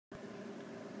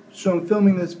So I'm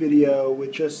filming this video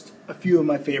with just a few of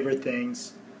my favorite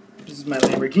things. This is my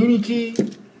Lamborghini key,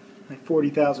 my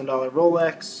 $40,000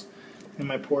 Rolex, and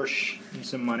my Porsche and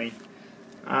some money.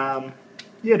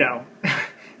 You know,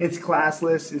 it's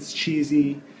classless, it's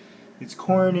cheesy, it's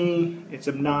corny, it's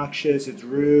obnoxious, it's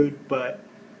rude, but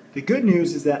the good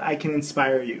news is that I can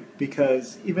inspire you,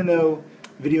 because even though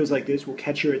videos like this will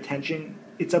catch your attention,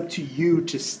 it's up to you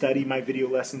to study my video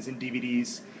lessons and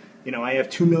DVDs. You know, I have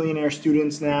 2 millionaire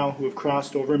students now who have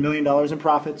crossed over $1 million in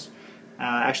profits.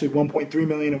 Actually 1.3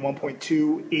 million and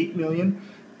 1.28 million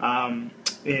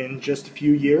in just a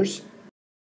few years.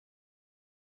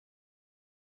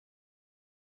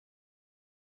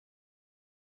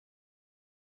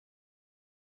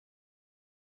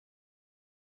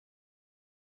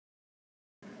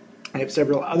 I have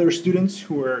several other students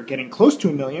who are getting close to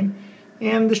 $1 million,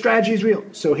 and the strategy is real.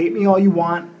 So hate me all you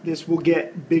want. This will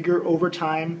get bigger over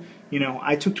time. You know,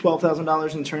 I took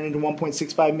 $12,000 and turned it into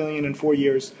 1.65 million in 4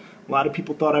 years. A lot of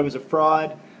people thought I was a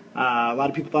fraud. A lot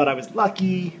of people thought I was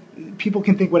lucky. People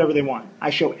can think whatever they want. I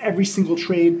show every single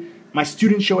trade. My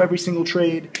students show every single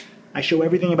trade. I show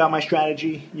everything about my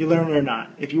strategy. You learn it or not.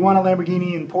 If you want a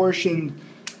Lamborghini and Porsche and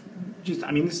just,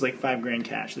 I mean, this is like $5 grand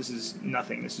cash. This is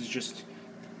nothing. This is just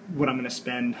what I'm going to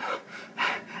spend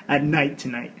at night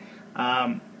tonight.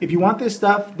 If you want this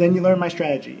stuff, then you learn my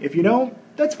strategy. If you don't,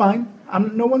 that's fine.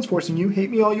 No one's forcing you. Hate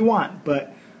me all you want.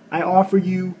 But I offer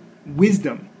you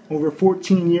wisdom over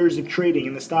 14 years of trading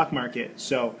in the stock market.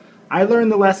 So I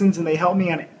learned the lessons and they help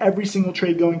me on every single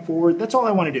trade going forward. That's all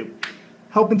I want to do.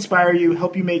 Help inspire you,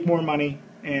 help you make more money,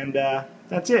 and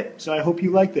that's it. So I hope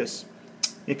you like this.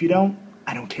 If you don't,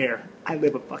 I don't care. I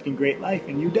live a fucking great life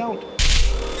and you don't.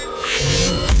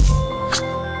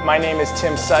 My name is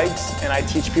Tim Sykes, and I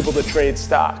teach people to trade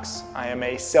stocks. I am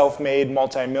a self-made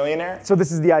multimillionaire. So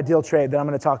this is the ideal trade that I'm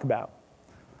going to talk about.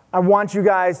 I want you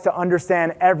guys to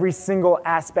understand every single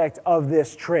aspect of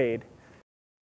this trade.